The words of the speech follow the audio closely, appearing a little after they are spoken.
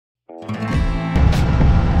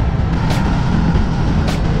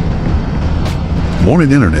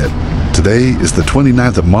Morning Internet. Today is the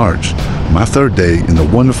 29th of March, my third day in the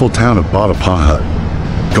wonderful town of Batu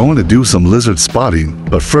Pahat. Going to do some lizard spotting,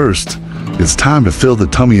 but first, it's time to fill the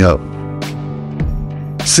tummy up.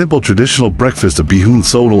 Simple traditional breakfast of bihun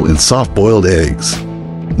sodal and soft-boiled eggs.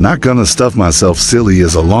 Not gonna stuff myself silly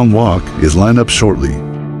as a long walk is lined up shortly.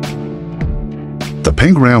 The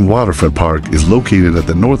Penguin Waterfront Park is located at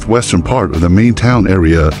the northwestern part of the main town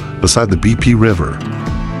area beside the BP River.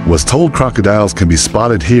 Was told crocodiles can be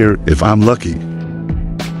spotted here if I'm lucky.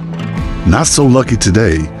 Not so lucky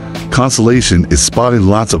today. Consolation is spotting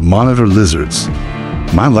lots of monitor lizards.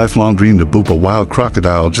 My lifelong dream to boop a wild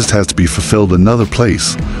crocodile just has to be fulfilled another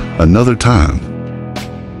place, another time.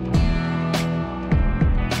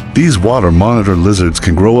 These water monitor lizards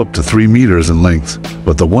can grow up to 3 meters in length,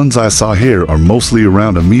 but the ones I saw here are mostly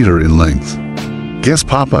around 1 meter in length. Guess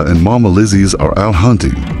Papa and Mama Lizzies are out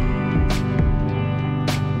hunting.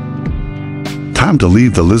 Time to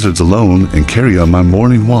leave the lizards alone and carry on my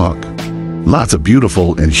morning walk. Lots of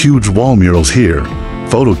beautiful and huge wall murals here.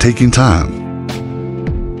 Photo taking time.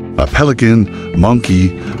 A pelican,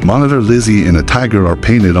 monkey, monitor Lizzie, and a tiger are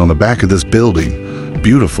painted on the back of this building.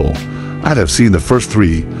 Beautiful. I'd have seen the first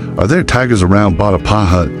 3. Are there tigers around Batu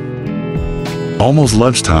Pahat? Almost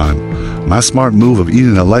lunchtime. My smart move of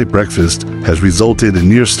eating a light breakfast has resulted in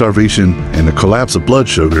near starvation and a collapse of blood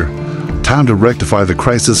sugar. Time to rectify the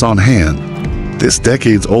crisis on hand. This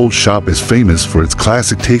decades-old shop is famous for its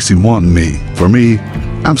classic tasty Wanton meat. For me,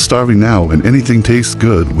 I'm starving now and anything tastes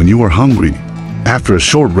good when you are hungry. After a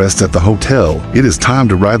short rest at the hotel, it is time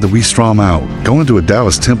to ride the vstrom out. Going to a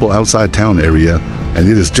Taoist temple outside town area, and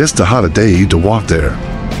it is just a hot a day to walk there.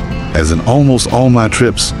 As in almost all my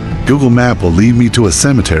trips, Google Map will lead me to a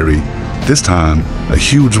cemetery, this time a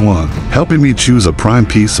huge one, helping me choose a prime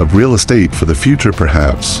piece of real estate for the future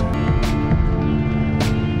perhaps.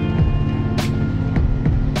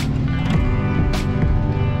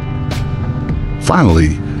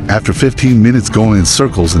 Finally, after 15 minutes going in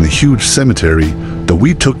circles in the huge cemetery, the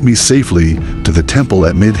weed took me safely to the temple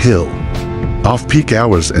at mid-hill. Off-peak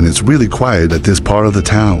hours and it's really quiet at this part of the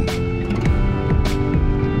town.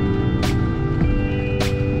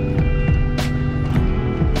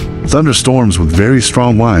 Thunderstorms with very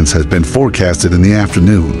strong winds has been forecasted in the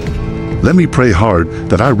afternoon. Let me pray hard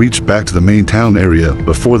that I reach back to the main town area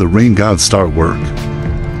before the rain gods start work.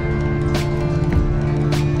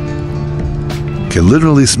 Can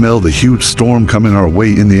literally smell the huge storm coming our way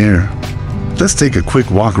in the air. Let's take a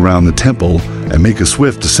quick walk around the temple and make a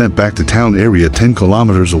swift descent back to town area 10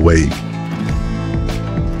 kilometers away.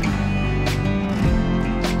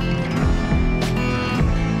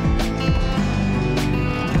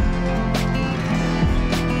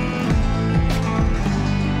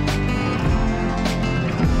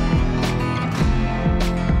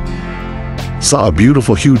 Saw a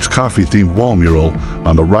beautiful huge coffee-themed wall mural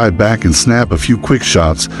on the ride back and snap a few quick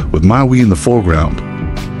shots with my Wii in the foreground.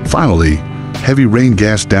 Finally, heavy rain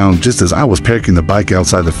gashed down just as I was parking the bike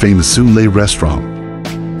outside the famous Soon Lai restaurant.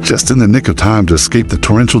 Just in the nick of time to escape the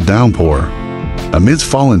torrential downpour. Amidst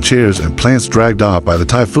fallen chairs and plants dragged off by the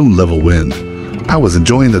typhoon-level wind, I was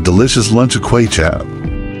enjoying the delicious lunch of Kway Chap.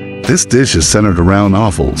 This dish is centered around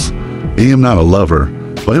offals. I am not a lover,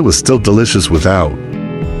 but it was still delicious without.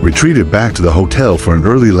 Retreated back to the hotel for an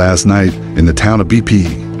early last night in the town of BP.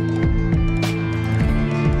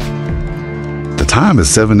 The time is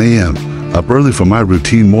 7 a.m., up early for my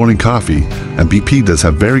routine morning coffee, and BP does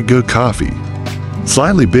have very good coffee.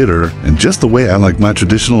 Slightly bitter and just the way I like my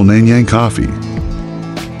traditional Nanyang coffee.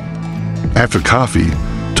 After coffee,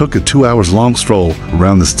 took a 2 hours long stroll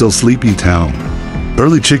around the still sleepy town.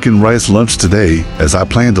 Early chicken rice lunch today as I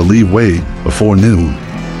plan to leave Kway before noon.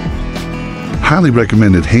 Highly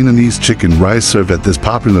recommended Hainanese chicken rice served at this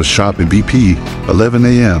popular shop in BP, 11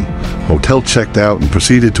 a.m. Hotel checked out and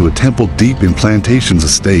proceeded to a temple deep in Plantations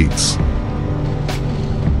Estates.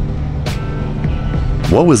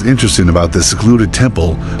 What was interesting about this secluded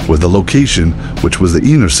temple was the location, which was the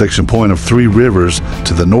intersection point of 3 rivers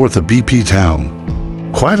to the north of BP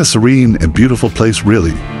town. Quite a serene and beautiful place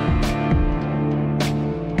really.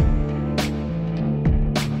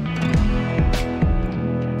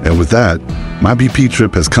 And with that, my BP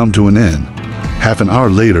trip has come to an end. Half an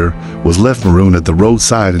hour later, was left marooned at the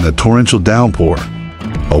roadside in a torrential downpour.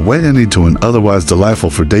 A wet ending to an otherwise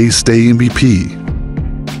delightful 4-day stay in BP.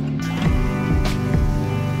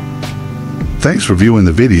 Thanks for viewing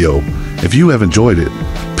the video. If you have enjoyed it,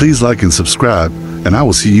 please like and subscribe, and I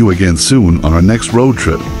will see you again soon on our next road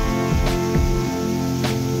trip.